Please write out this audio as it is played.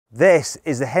This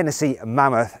is the Hennessey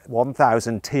Mammoth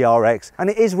 1000 TRX, and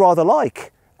it is rather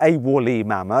like a woolly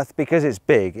mammoth because it's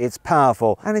big, it's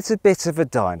powerful, and it's a bit of a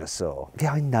dinosaur.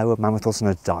 Yeah, I know a mammoth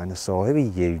wasn't a dinosaur. Who are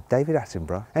you, David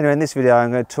Attenborough? Anyway, in this video,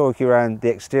 I'm going to talk you around the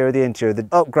exterior, the interior, the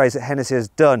upgrades that Hennessey has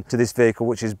done to this vehicle,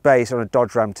 which is based on a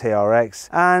Dodge RAM TRX.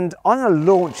 And I'm going to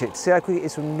launch it to see how quick it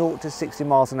is from 0 to 60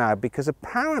 miles an hour, because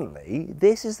apparently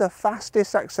this is the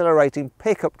fastest accelerating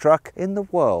pickup truck in the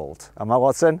world. Am I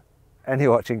Watson? And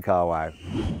you're watching Carwow.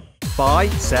 Buy,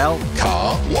 sell,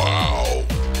 Carwow.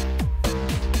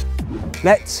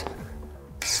 Let's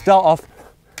start off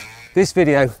this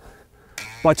video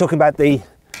by talking about the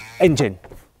engine.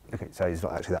 Okay, so it's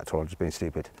not actually that tall, I'm just being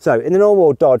stupid. So in the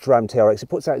normal Dodge RAM TRX, it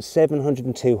puts out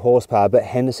 702 horsepower, but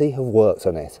Hennessey have worked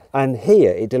on it. And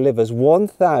here it delivers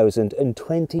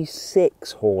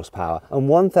 1,026 horsepower and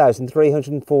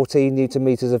 1,314 Newton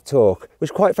meters of torque,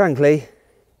 which quite frankly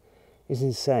is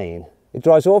insane. It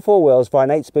drives all four wheels via an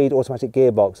 8-speed automatic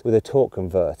gearbox with a torque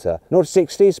converter. 0 to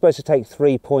 60 is supposed to take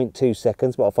 3.2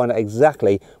 seconds, but I'll find out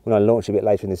exactly when I launch a bit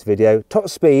later in this video. Top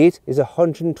speed is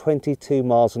 122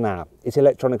 miles an hour. It's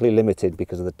electronically limited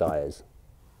because of the tyres.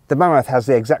 The Mammoth has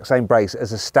the exact same brakes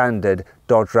as a standard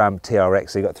Dodge RAM TRX.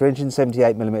 So you've got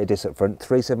 378mm discs up front,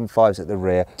 375s at the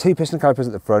rear, 2 piston calipers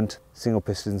at the front, single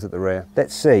pistons at the rear.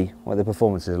 Let's see what the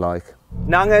performance is like.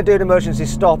 Now I'm going to do an emergency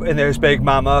stop in this big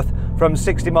Mammoth from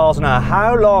 60 miles an hour.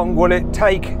 How long will it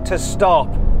take to stop?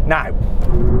 Now.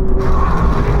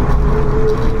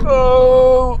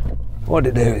 Oh! What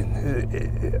did it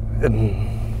do?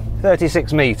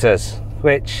 36 meters,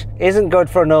 which isn't good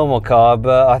for a normal car,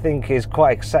 but I think is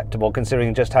quite acceptable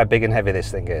considering just how big and heavy this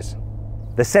thing is.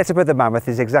 The setup of the Mammoth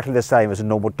is exactly the same as a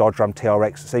normal Dodge RAM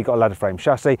TRX. So you've got a ladder frame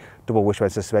chassis, double wishbone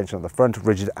suspension at the front,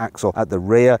 rigid axle at the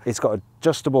rear. It's got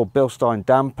adjustable Bilstein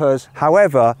dampers.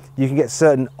 However, you can get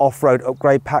certain off-road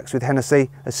upgrade packs with Hennessey.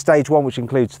 A stage 1, which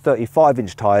includes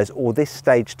 35-inch tyres, or this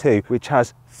stage 2, which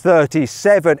has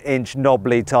 37-inch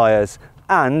knobbly tyres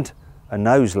and a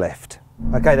nose lift.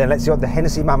 Okay then, let's see what the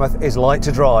Hennessey Mammoth is like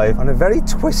to drive on a very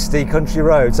twisty country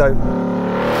road. So,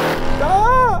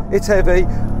 it's heavy.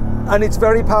 And it's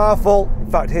very powerful.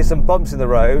 In fact, here's some bumps in the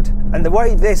road. And the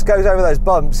way this goes over those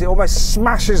bumps, it almost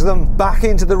smashes them back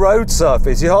into the road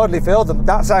surface. You hardly feel them.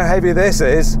 That's how heavy this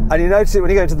is. And you notice it when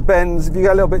you go into the bends. If you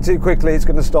go a little bit too quickly, it's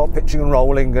going to start pitching and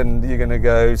rolling and you're going to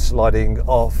go sliding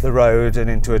off the road and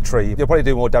into a tree. You'll probably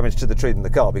do more damage to the tree than the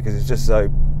car because it's just so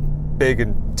big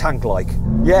and tank-like.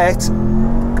 Yet,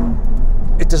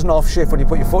 it doesn't half-shift when you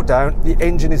put your foot down. The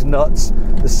engine is nuts.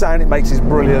 The sound it makes is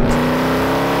brilliant.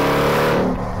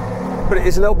 But it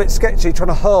is a little bit sketchy trying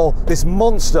to hurl this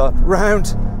monster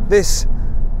round this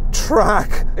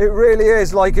track. It really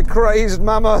is like a crazed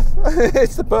mammoth.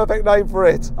 It's the perfect name for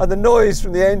it. And the noise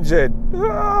from the engine.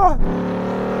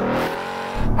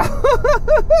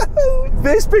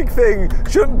 This big thing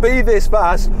shouldn't be this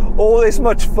fast or this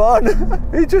much fun.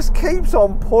 It just keeps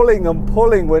on pulling and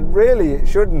pulling when really it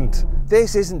shouldn't.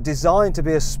 This isn't designed to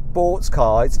be a sports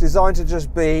car, it's designed to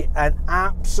just be an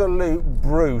absolute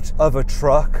brute of a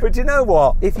truck. But you know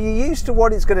what? If you're used to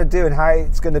what it's going to do and how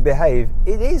it's going to behave,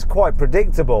 it is quite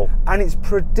predictable. And it's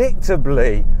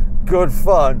predictably good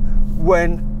fun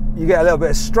when you get a little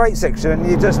bit of straight section and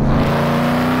you just...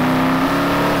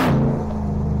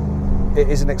 It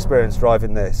is an experience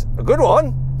driving this. A good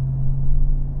one,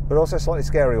 but also a slightly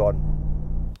scary one.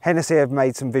 Hennessey have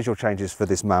made some visual changes for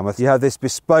this Mammoth. You have this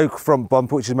bespoke front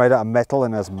bumper, which is made out of metal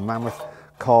and has Mammoth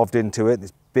carved into it.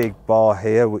 This big bar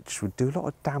here, which would do a lot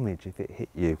of damage if it hit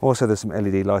you. Also, there's some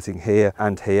LED lighting here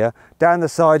and here. Down the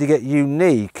side, you get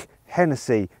unique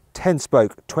Hennessey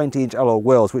 10-spoke 20-inch alloy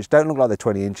wheels, which don't look like they're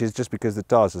 20 inches just because the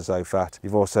tyres are so fat.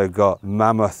 You've also got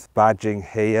Mammoth badging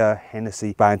here,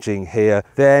 Hennessey badging here.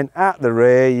 Then at the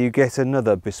rear, you get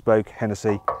another bespoke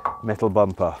Hennessey metal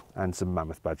bumper and some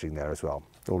Mammoth badging there as well.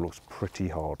 It all looks pretty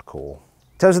hardcore.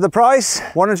 In terms of the price,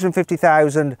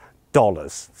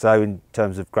 $150,000. So in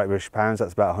terms of Great British pounds,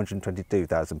 that's about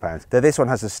 £122,000. Now this one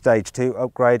has a stage 2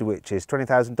 upgrade, which is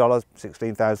 $20,000,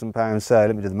 £16,000. So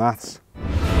let me do the maths.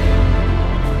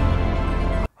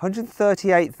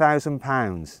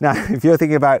 £138,000. Now, if you're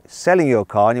thinking about selling your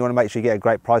car and you want to make sure you get a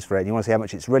great price for it and you want to see how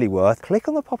much it's really worth, click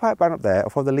on the pop-out banner up there or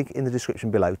follow the link in the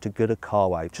description below to go to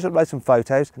Carwow. Just upload some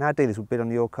photos and our dealers will bid on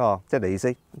your car. Dead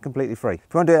easy and completely free.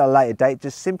 If you want to do it at a later date,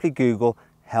 just simply Google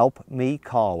 "Help Me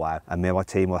Carwow" and me and my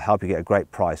team will help you get a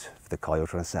great price for the car you're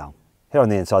trying to sell. Here on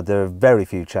the inside, there are very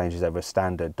few changes over a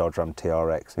standard Dodge RAM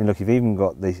TRX. I mean, look, you've even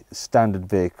got the standard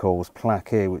vehicles plaque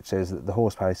here, which says that the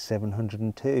horsepower is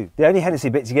 702. The only Hennessey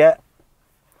bits you get,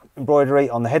 embroidery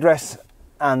on the headrests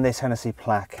and this Hennessey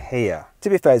plaque here. To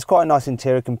be fair, it's quite a nice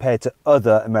interior compared to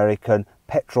other American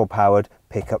petrol-powered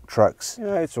pickup trucks. You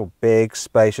know, it's all big,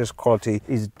 spacious, quality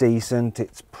is decent,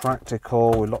 it's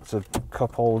practical with lots of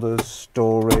cup holders,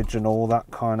 storage and all that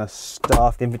kind of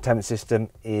stuff. The infotainment system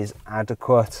is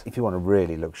adequate. If you want a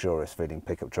really luxurious feeling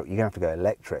pickup truck, you're gonna have to go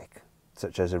electric,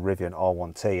 such as a Rivian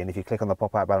R1T, and if you click on the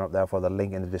pop-out banner up there for the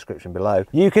link in the description below,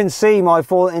 you can see my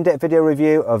full in-depth video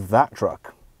review of that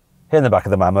truck. Here in the back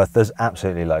of the Mammoth, there's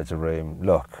absolutely loads of room.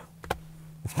 Look.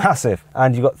 It's massive,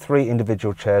 and you've got 3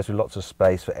 individual chairs with lots of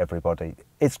space for everybody.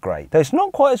 It's great. Though it's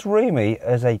not quite as roomy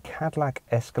as a Cadillac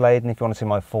Escalade, and if you want to see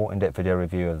my full in-depth video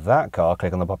review of that car,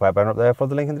 click on the pop-out banner up there for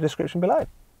the link in the description below.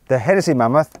 The Hennessey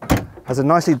Mammoth has a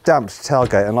nicely damped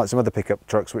tailgate, unlike some other pickup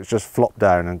trucks which just flop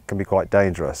down and can be quite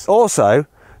dangerous. Also,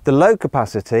 the load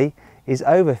capacity is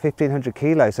over 1,500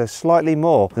 kilos, so slightly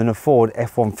more than a Ford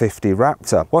F-150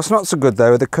 Raptor. What's not so good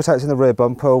though are the cutouts in the rear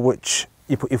bumper, which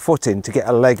you put your foot in to get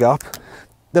a leg up.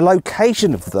 The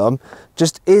location of them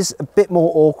just is a bit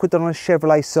more awkward than on a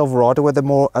Chevrolet Silverado, where they're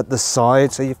more at the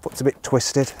side, so your foot's a bit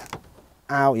twisted.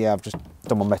 Ow, yeah, I've just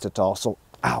done my metatarsal.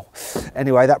 Ow.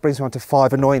 Anyway, that brings me on to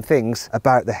 5 annoying things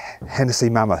about the Hennessey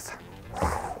Mammoth.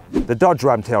 The Dodge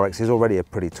RAM TRX is already a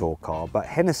pretty tall car, but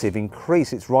Hennessey have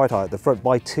increased its ride height at the front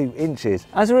by 2 inches.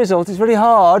 As a result, it's really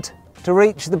hard to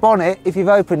reach the bonnet if you've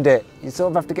opened it. You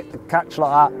sort of have to get the catch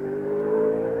like that.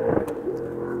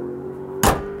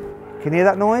 Can you hear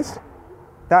that noise?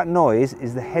 That noise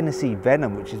is the Hennessey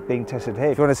Venom, which is being tested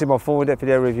here. If you want to see my full in-depth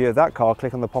video review of that car,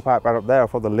 click on the pop-out banner up there or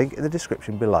follow the link in the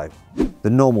description below. The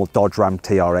normal Dodge RAM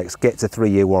TRX gets a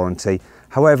 3-year warranty.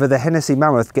 However, the Hennessey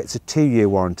Mammoth gets a 2-year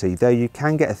warranty, though you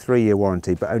can get a 3-year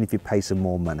warranty, but only if you pay some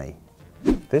more money.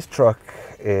 This truck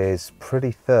is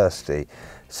pretty thirsty.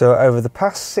 So over the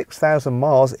past 6,000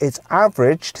 miles, it's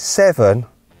averaged 7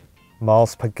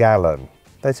 miles per gallon.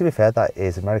 Though to be fair, that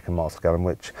is American miles per gallon,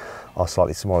 which are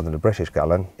slightly smaller than a British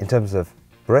gallon. In terms of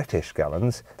British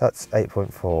gallons, that's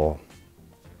 8.4.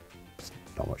 It's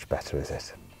not much better, is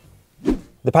it?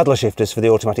 The paddle shifters for the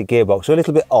automatic gearbox are a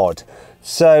little bit odd.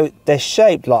 So they're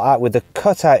shaped like that with a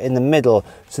cutout in the middle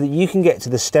so that you can get to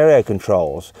the stereo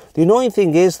controls. The annoying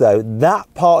thing is though,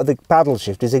 that part of the paddle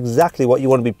shift is exactly what you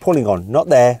want to be pulling on, not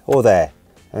there or there.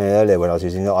 Earlier when I was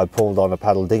using it, I pulled on a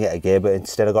paddle digger gear, but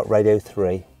instead I got radio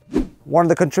 3. One of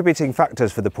the contributing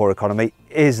factors for the poor economy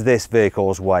is this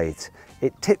vehicle's weight.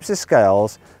 It tips the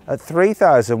scales at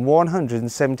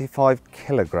 3,175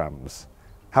 kilograms.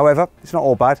 However, it's not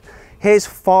all bad. Here's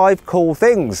 5 cool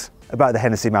things about the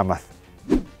Hennessey Mammoth.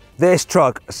 This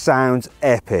truck sounds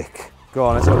epic. Go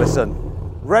on, let's have a listen.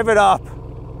 Rev it up.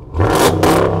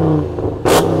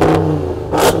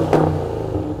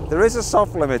 There is a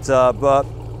soft limiter, but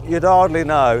you'd hardly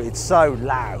know, it's so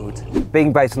loud.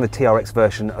 Being based on the TRX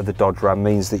version of the Dodge Ram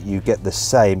means that you get the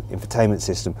same infotainment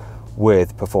system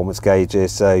with performance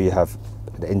gauges. So you have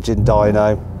an engine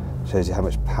dyno, shows you how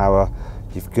much power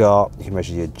you've got. You can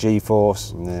measure your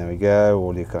G-force, and there we go,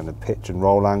 all your kind of pitch and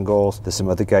roll angles. There's some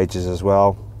other gauges as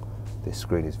well. This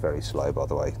screen is very slow, by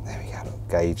the way. There we go, look,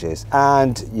 gauges.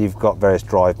 And you've got various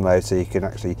drive modes, so you can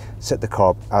actually set the car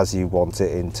up as you want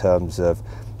it in terms of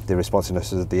the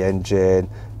responsiveness of the engine,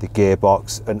 the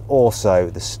gearbox, and also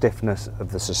the stiffness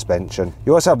of the suspension.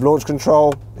 You also have launch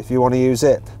control if you want to use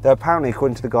it. Though apparently,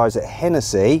 according to the guys at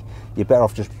Hennessey, you're better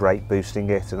off just brake boosting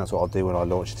it, and that's what I'll do when I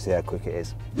launch to see how quick it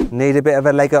is. Need a bit of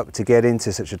a leg up to get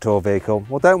into such a tall vehicle?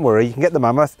 Well, don't worry, you can get the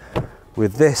Mammoth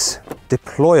with this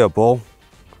deployable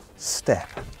step.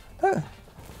 Oh,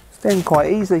 it's then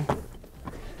quite easy.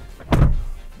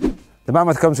 The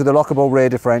Mammoth comes with a lockable rear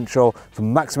differential for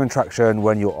maximum traction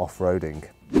when you're off-roading.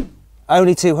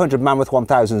 Only 200 Mammoth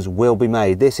 1000s will be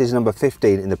made. This is number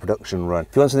 15 in the production run.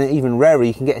 If you want something even rarer,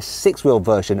 you can get a 6-wheel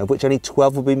version, of which only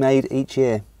 12 will be made each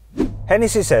year.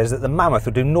 Hennessey says that the Mammoth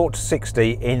will do 0 to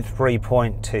 60 in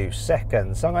 3.2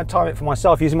 seconds. So I'm going to time it for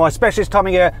myself using my specialist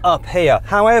timing gear up here.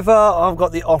 However, I've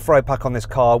got the off-road pack on this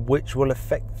car, which will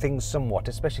affect things somewhat,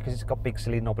 especially because it's got big,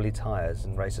 silly, knobbly tyres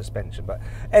and race suspension. But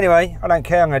anyway, I don't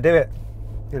care, I'm going to do it.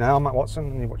 You know, I'm Matt Watson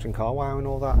and you're watching Carwow and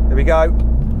all that. There we go.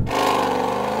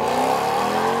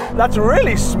 That's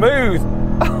really smooth.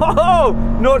 Oh,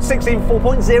 0 to 60 in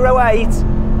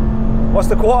 4.08. What's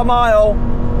the quarter mile?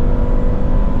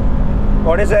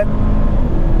 What is it?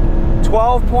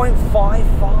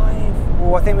 12.55.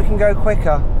 Oh, I think we can go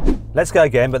quicker. Let's go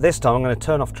again, but this time I'm going to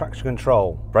turn off traction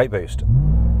control. Brake boost.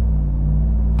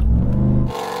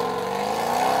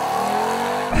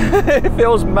 It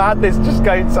feels mad, this is just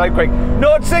going so quick.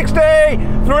 0 to 60,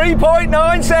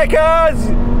 3.9 seconds.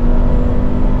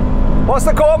 What's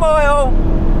the quarter mile?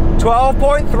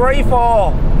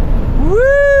 12.34.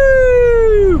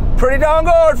 Woo! Pretty darn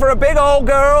good for a big old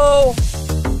girl.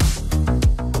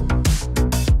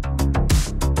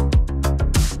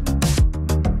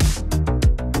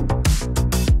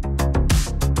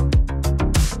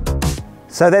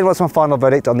 So then what's my final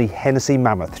verdict on the Hennessey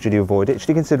Mammoth? Should you avoid it? Should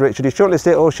you consider it? Should you shortlist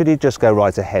it? Or should you just go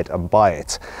right ahead and buy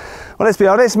it? Well, let's be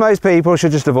honest, most people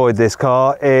should just avoid this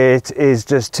car. It is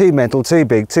just too mental, too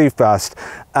big, too fast,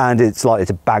 and it's likely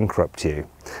to bankrupt you.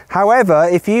 However,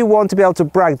 if you want to be able to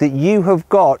brag that you have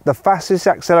got the fastest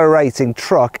accelerating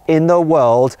truck in the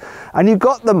world and you've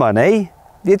got the money,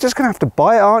 you're just going to have to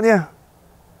buy it, aren't you?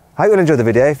 I hope you enjoyed the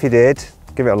video. If you did,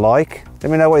 give it a like.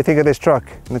 Let me know what you think of this truck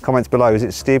in the comments below. Is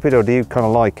it stupid or do you kind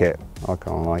of like it? I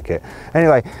kind of like it.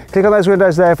 Anyway, click on those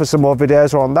windows there for some more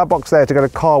videos, or on that box there to go to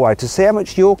Carwow to see how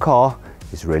much your car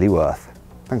is really worth.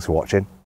 Thanks for watching.